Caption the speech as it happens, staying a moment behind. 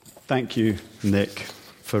Thank you, Nick,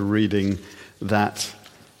 for reading that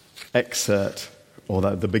excerpt, or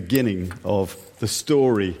the beginning of the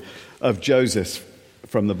story of Joseph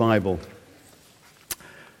from the Bible.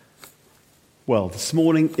 Well, this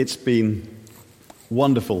morning it's been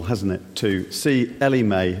wonderful, hasn't it, to see Ellie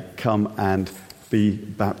Mae come and be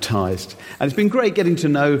baptised. And it's been great getting to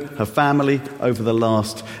know her family over the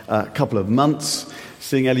last couple of months,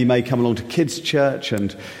 seeing Ellie Mae come along to kids' church,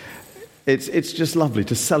 and it's just lovely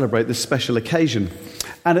to celebrate this special occasion.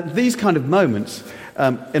 And at these kind of moments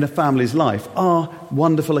in a family's life are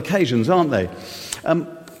wonderful occasions, aren't they?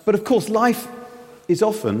 But of course, life is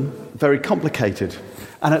often very complicated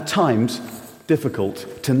and at times difficult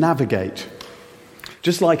to navigate.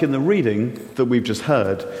 Just like in the reading that we've just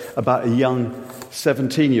heard about a young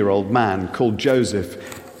 17-year-old man called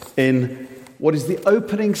Joseph in what is the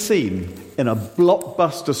opening scene in a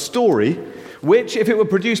blockbuster story, which, if it were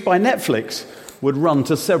produced by Netflix, would run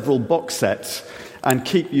to several box sets and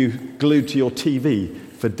keep you glued to your TV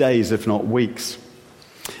for days, if not weeks.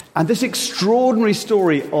 And this extraordinary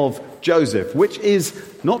story of Joseph, which is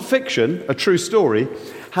not fiction, a true story,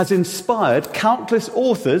 has inspired countless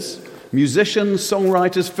authors, musicians,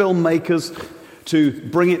 songwriters, filmmakers to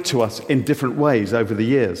bring it to us in different ways over the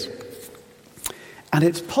years. And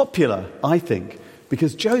it's popular, I think,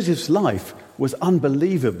 because Joseph's life was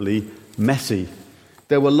unbelievably messy.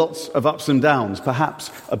 There were lots of ups and downs,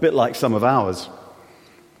 perhaps a bit like some of ours.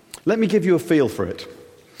 Let me give you a feel for it.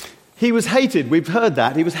 He was hated, we've heard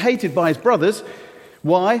that. He was hated by his brothers.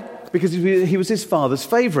 Why? Because he was his father's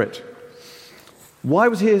favourite. Why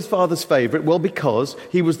was he his father's favourite? Well, because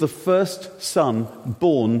he was the first son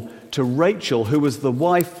born to Rachel, who was the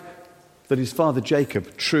wife that his father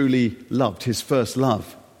Jacob truly loved, his first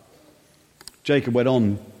love. Jacob went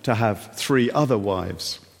on to have 3 other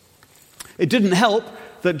wives. It didn't help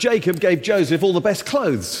that Jacob gave Joseph all the best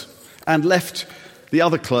clothes and left the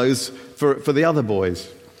other clothes for the other boys.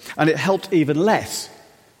 And it helped even less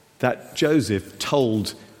that Joseph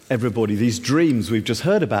told everybody these dreams we've just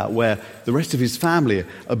heard about, where the rest of his family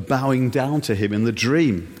are bowing down to him in the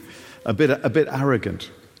dream. A bit arrogant.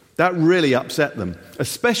 That really upset them,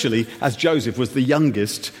 especially as Joseph was the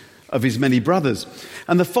youngest of his many brothers.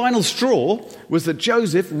 And the final straw was that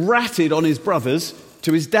Joseph ratted on his brothers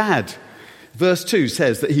to his dad. Verse 2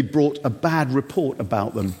 says that he brought a bad report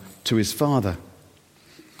about them to his father.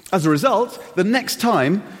 As a result, the next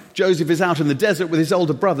time Joseph is out in the desert with his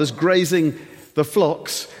older brothers grazing the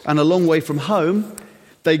flocks and a long way from home,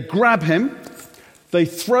 they grab him, they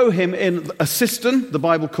throw him in a cistern, the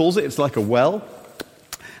Bible calls it, it's like a well,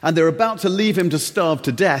 and they're about to leave him to starve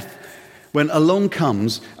to death when along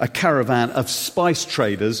comes a caravan of spice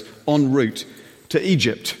traders en route to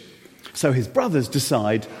Egypt. So his brothers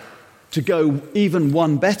decide to go even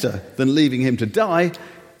one better than leaving him to die.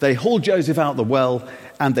 They haul Joseph out the well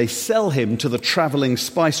and they sell him to the traveling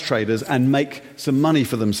spice traders and make some money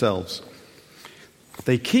for themselves.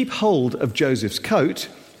 They keep hold of Joseph's coat,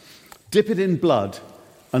 dip it in blood,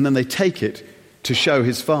 and then they take it to show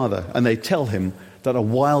his father, and they tell him that a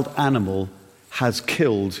wild animal has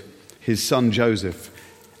killed his son Joseph.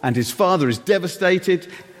 And his father is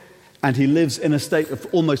devastated, and he lives in a state of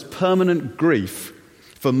almost permanent grief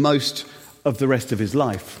for most of the rest of his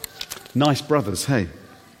life. Nice brothers, hey?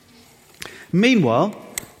 Meanwhile,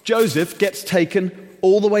 Joseph gets taken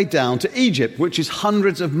all the way down to Egypt, which is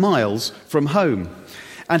hundreds of miles from home.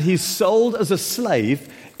 And he's sold as a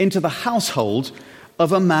slave into the household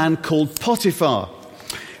of a man called Potiphar.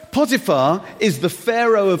 Potiphar is the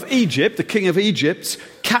Pharaoh of Egypt, the king of Egypt's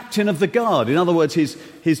captain of the guard. In other words,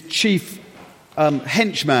 his chief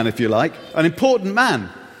henchman, if you like, an important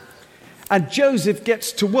man. And Joseph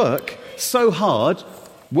gets to work so hard,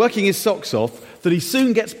 working his socks off, that he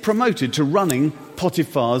soon gets promoted to running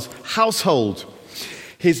Potiphar's household.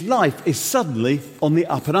 His life is suddenly on the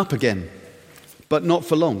up and up again, but not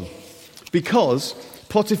for long, because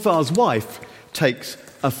Potiphar's wife takes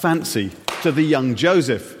a fancy to the young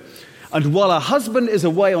Joseph. And while her husband is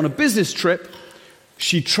away on a business trip,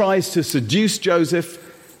 she tries to seduce Joseph,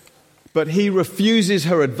 but he refuses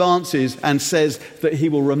her advances and says that he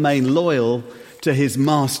will remain loyal to his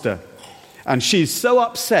master. And she's so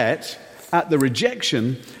upset at the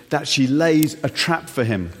rejection that she lays a trap for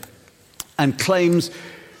him and claims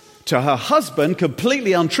to her husband,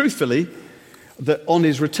 completely untruthfully, that on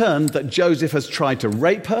his return that Joseph has tried to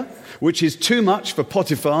rape her, which is too much for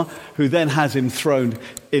Potiphar, who then has him thrown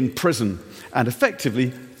in prison and effectively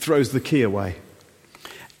throws the key away.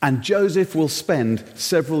 And Joseph will spend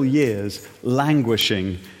several years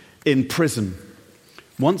languishing in prison.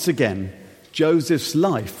 Once again, Joseph's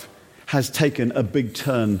life has taken a big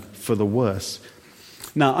turn for the worse.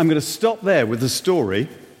 Now, I'm going to stop there with the story.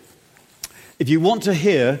 If you want to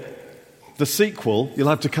hear the sequel, you'll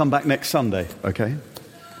have to come back next Sunday, okay?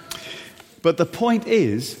 But the point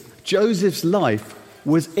is, Joseph's life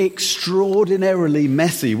was extraordinarily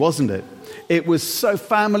messy, wasn't it? It was so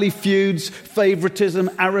family feuds, favoritism,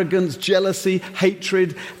 arrogance, jealousy,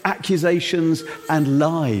 hatred, accusations, and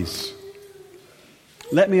lies.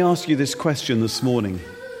 Let me ask you this question this morning.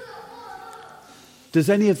 Does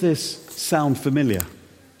any of this sound familiar?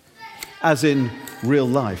 As in real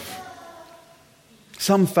life?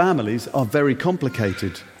 Some families are very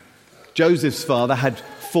complicated. Joseph's father had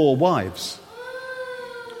 4 wives.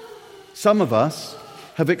 Some of us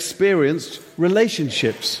have experienced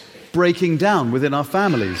relationships breaking down within our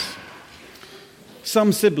families.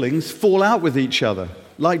 Some siblings fall out with each other,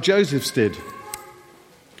 like Joseph's did.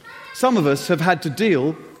 Some of us have had to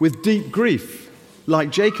deal with deep grief,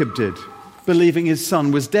 like Jacob did, believing his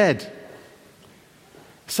son was dead.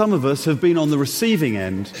 Some of us have been on the receiving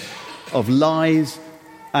end of lies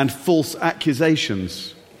and false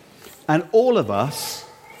accusations. And all of us,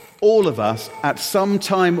 at some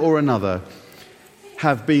time or another,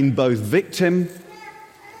 have been both victim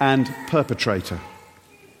and perpetrator.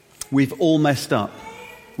 We've all messed up.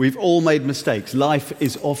 We've all made mistakes. Life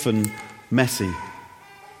is often messy.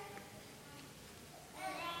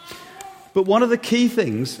 But one of the key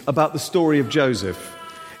things about the story of Joseph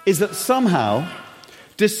is that somehow,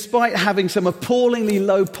 despite having some appallingly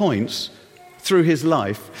low points through his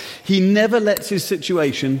life, he never lets his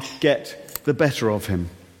situation get the better of him.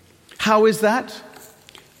 How is that?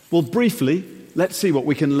 Well, briefly, let's see what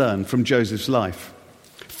we can learn from Joseph's life.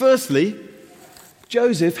 Firstly,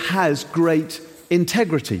 Joseph has great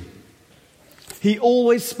integrity. He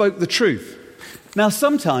always spoke the truth. Now,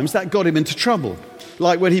 sometimes that got him into trouble,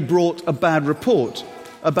 like when he brought a bad report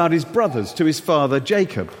about his brothers to his father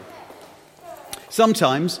Jacob.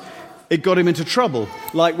 Sometimes it got him into trouble,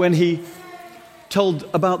 like when he told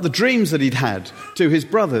about the dreams that he'd had to his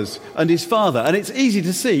brothers and his father. And it's easy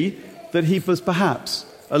to see that he was perhaps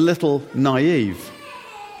a little naive.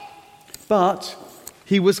 But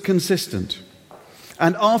he was consistent.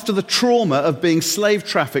 And after the trauma of being slave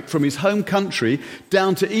trafficked from his home country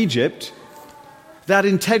down to Egypt, that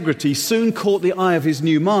integrity soon caught the eye of his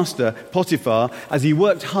new master, Potiphar, as he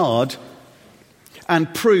worked hard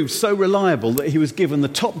and proved so reliable that he was given the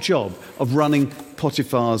top job of running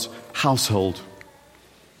Potiphar's household.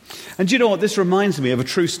 And do you know what? This reminds me of a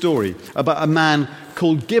true story about a man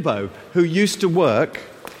called Gibbo who used to work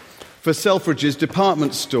for Selfridge's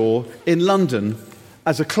department store in London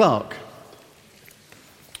as a clerk.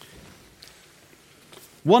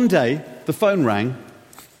 One day, the phone rang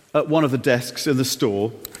at one of the desks in the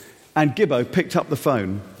store, and Gibbo picked up the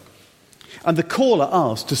phone. And the caller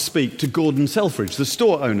asked to speak to Gordon Selfridge, the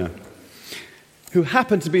store owner, who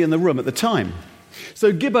happened to be in the room at the time.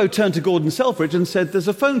 So Gibbo turned to Gordon Selfridge and said, "There's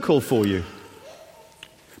a phone call for you."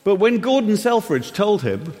 But when Gordon Selfridge told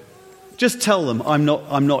him, "Just tell them I'm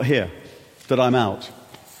not here, that I'm out,"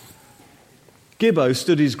 Gibbo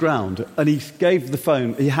stood his ground and he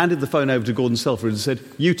handed the phone over to Gordon Selfridge and said,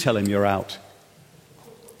 "You tell him you're out."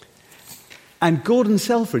 And Gordon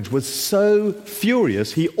Selfridge was so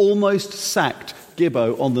furious, he almost sacked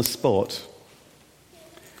Gibbo on the spot.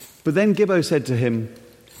 But then Gibbo said to him,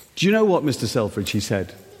 "Do you know what, Mr. Selfridge," he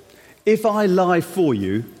said, "if I lie for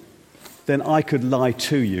you, then I could lie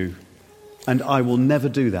to you, and I will never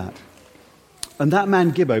do that." And that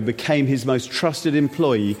man Gibbo became his most trusted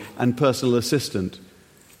employee and personal assistant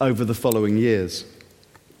over the following years.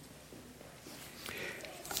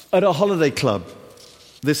 At our holiday club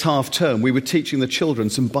this half-term, we were teaching the children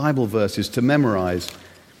some Bible verses to memorize,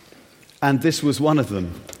 and this was one of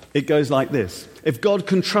them. It goes like this: if God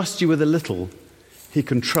can trust you with a little, he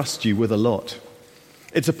can trust you with a lot.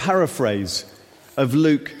 It's a paraphrase of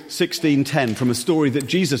Luke 16:10 from a story that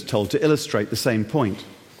Jesus told to illustrate the same point.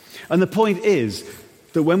 And the point is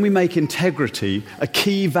that when we make integrity a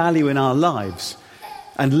key value in our lives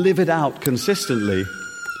and live it out consistently,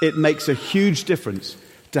 it makes a huge difference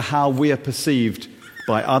to how we are perceived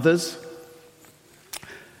by others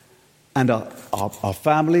and our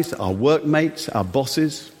families, our workmates, our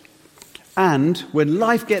bosses. And when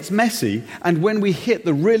life gets messy and when we hit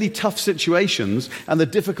the really tough situations and the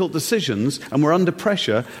difficult decisions and we're under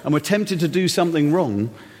pressure and we're tempted to do something wrong,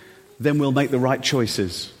 then we'll make the right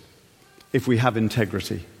choices if we have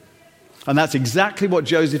integrity. And that's exactly what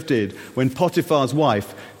Joseph did when Potiphar's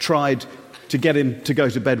wife tried to get him to go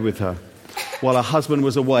to bed with her while her husband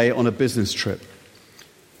was away on a business trip.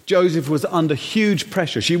 Joseph was under huge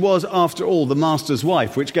pressure. She was, after all, the master's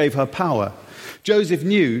wife, which gave her power. Joseph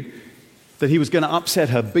knew that he was going to upset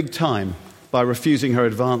her big time by refusing her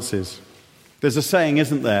advances. There's a saying,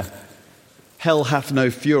 isn't there? Hell hath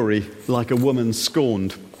no fury like a woman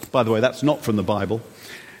scorned. By the way, that's not from the Bible.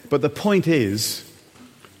 But the point is,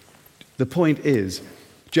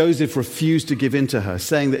 Joseph refused to give in to her,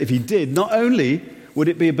 saying that if he did, not only would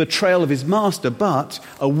it be a betrayal of his master, but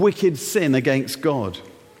a wicked sin against God.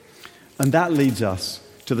 And that leads us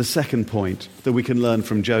to the second point that we can learn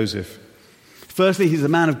from Joseph. Firstly, he's a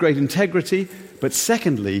man of great integrity, but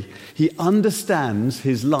secondly, he understands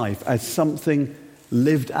his life as something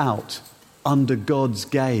lived out under God's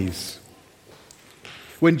gaze.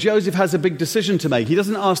 When Joseph has a big decision to make, he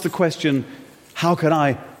doesn't ask the question, how can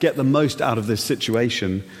I get the most out of this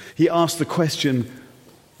situation? He asks the question,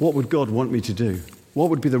 what would God want me to do? What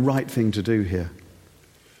would be the right thing to do here?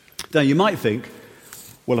 Now you might think,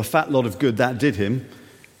 well, a fat lot of good that did him,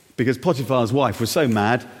 because Potiphar's wife was so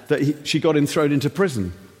mad that she got him thrown into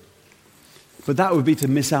prison. But that would be to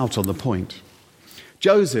miss out on the point.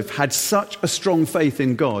 Joseph had such a strong faith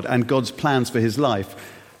in God and God's plans for his life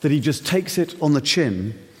that he just takes it on the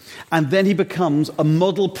chin, and then he becomes a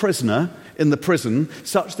model prisoner in the prison,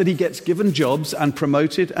 such that he gets given jobs and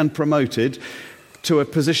promoted to a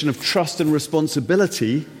position of trust and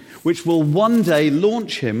responsibility, which will one day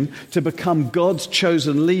launch him to become God's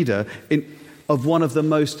chosen leader of one of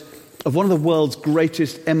the world's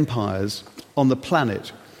greatest empires on the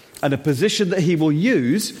planet, and a position that he will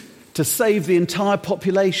use to save the entire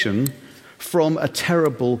population from a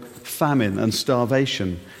terrible famine and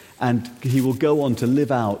starvation. And he will go on to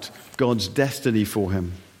live out God's destiny for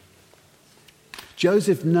him.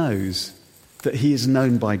 Joseph knows that he is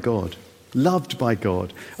known by God, loved by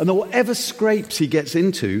God, and that whatever scrapes he gets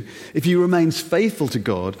into, if he remains faithful to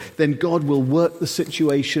God, then God will work the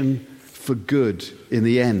situation for good in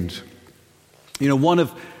the end. You know, one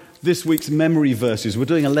of this week's memory verses, we're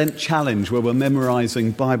doing a Lent challenge where we're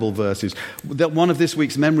memorizing Bible verses. That one of this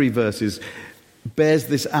week's memory verses bears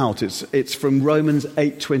this out. It's from Romans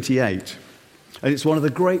 8:28. And it's one of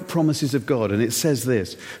the great promises of God. And it says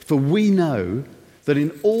this, "For we know that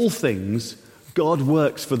in all things God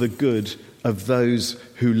works for the good of those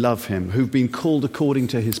who love him, who've been called according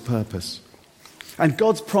to his purpose." And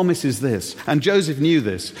God's promise is this, and Joseph knew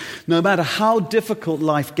this: no matter how difficult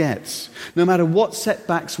life gets, no matter what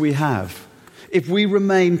setbacks we have, if we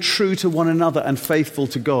remain true to one another and faithful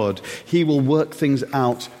to God, he will work things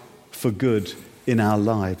out for good in our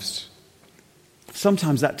lives.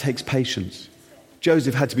 Sometimes that takes patience.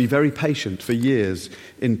 Joseph had to be very patient for years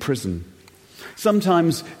in prison.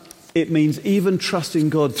 Sometimes it means even trusting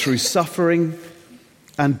God through suffering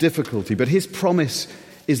and difficulty, but his promise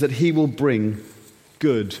is that he will bring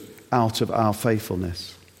good out of our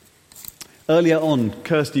faithfulness. Earlier on,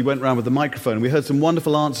 Kirsty went around with the microphone and we heard some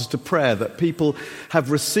wonderful answers to prayer that people have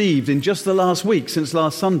received in just the last week, since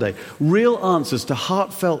last Sunday. Real answers to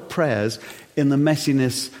heartfelt prayers in the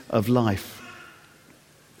messiness of life.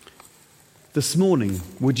 This morning,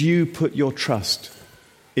 would you put your trust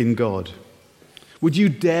in God? Would you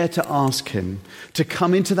dare to ask him to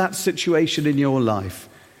come into that situation in your life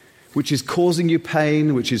which is causing you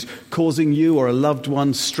pain, which is causing you or a loved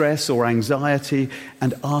one stress or anxiety,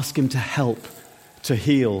 and ask him to help, to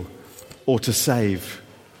heal, or to save?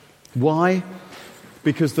 Why?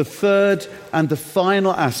 Because the third and the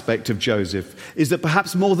final aspect of Joseph is that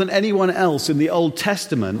perhaps more than anyone else in the Old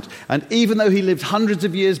Testament, and even though he lived hundreds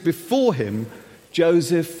of years before him,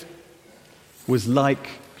 Joseph was like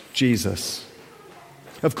Jesus.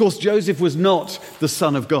 Of course, Joseph was not the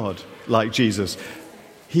Son of God like Jesus.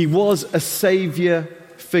 He was a savior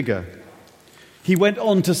figure. He went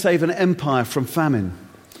on to save an empire from famine.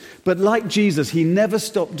 But like Jesus, he never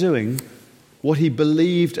stopped doing what he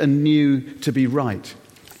believed and knew to be right,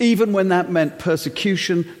 even when that meant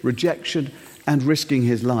persecution, rejection, and risking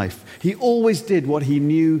his life. He always did what he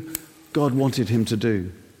knew God wanted him to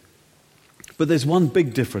do. But there's one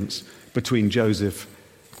big difference between Joseph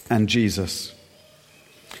and Jesus.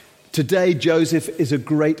 Today, Joseph is a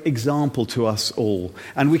great example to us all,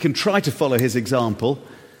 and we can try to follow his example,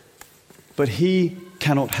 but he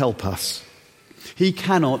cannot help us. He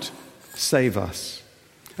cannot save us,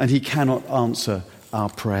 and he cannot answer our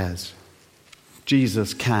prayers.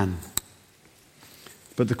 Jesus can.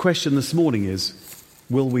 But the question this morning is,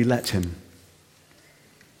 will we let him?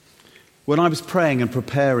 When I was praying and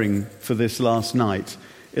preparing for this last night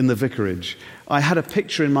in the vicarage, I had a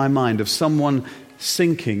picture in my mind of someone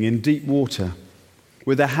sinking in deep water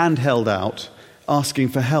with their hand held out, asking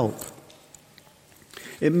for help.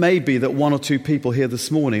 It may be that one or two people here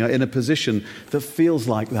this morning are in a position that feels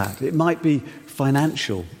like that. It might be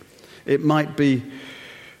financial. It might be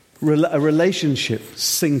a relationship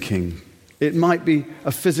sinking. It might be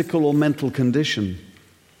a physical or mental condition.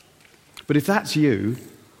 But if that's you,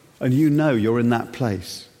 and you know you're in that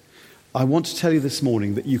place, I want to tell you this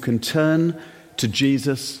morning that you can turn to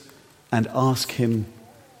Jesus and ask him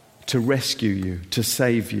to rescue you, to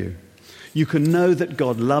save you. You can know that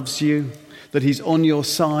God loves you, that he's on your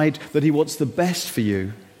side, that he wants the best for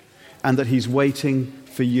you, and that he's waiting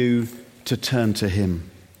for you to turn to him.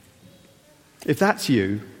 If that's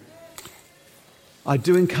you, I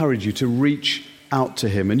do encourage you to reach out to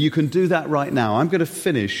him, and you can do that right now. I'm going to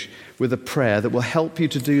finish with a prayer that will help you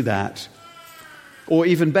to do that. Or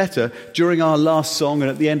even better, during our last song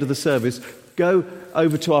and at the end of the service, go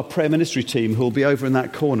over to our prayer ministry team who will be over in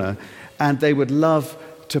that corner, and they would love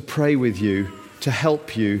to pray with you, to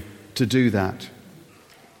help you to do that.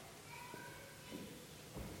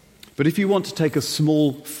 But if you want to take a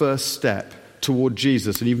small first step toward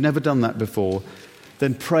Jesus, and you've never done that before,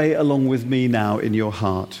 then pray along with me now in your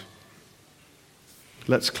heart.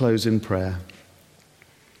 Let's close in prayer.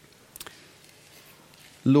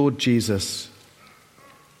 Lord Jesus,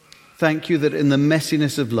 thank you that in the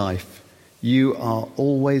messiness of life, you are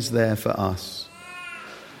always there for us,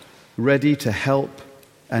 ready to help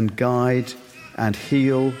and guide and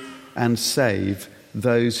heal and save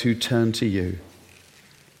those who turn to you.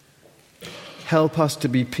 Help us to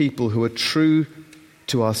be people who are true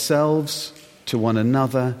to ourselves, to one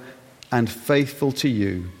another, and faithful to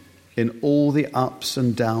you in all the ups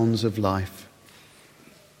and downs of life.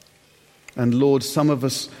 And Lord, some of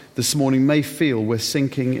us this morning may feel we're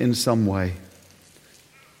sinking in some way.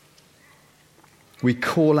 We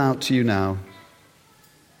call out to you now.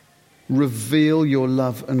 Reveal your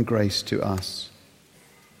love and grace to us.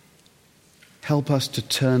 Help us to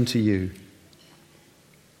turn to you.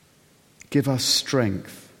 Give us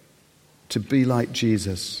strength to be like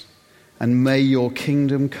Jesus. And may your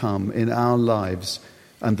kingdom come in our lives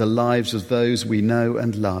and the lives of those we know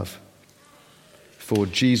and love. For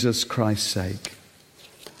Jesus Christ's sake.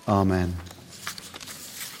 Amen.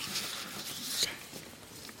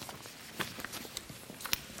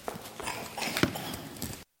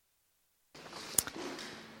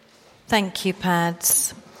 Thank you,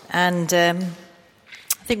 Pads. And I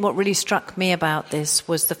think what really struck me about this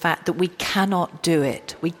was the fact that we cannot do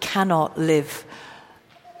it. We cannot live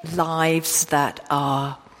lives that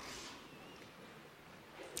are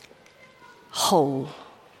whole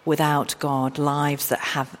without God, lives that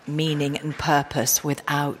have meaning and purpose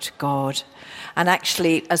without God. And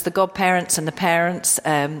actually, as the godparents and the parents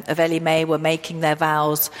of Ellie Mae were making their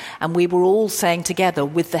vows, and we were all saying together,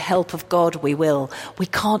 with the help of God we will. We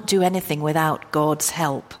can't do anything without God's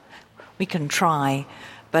help. We can try,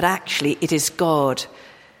 but actually it is God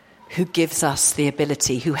who gives us the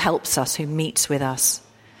ability, who helps us, who meets with us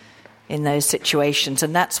in those situations.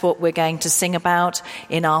 And that's what we're going to sing about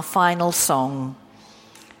in our final song.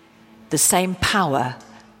 The same power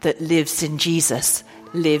that lives in Jesus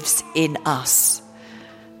lives in us.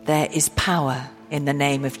 There is power in the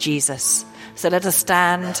name of Jesus. So let us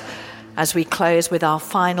stand as we close with our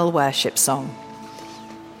final worship song.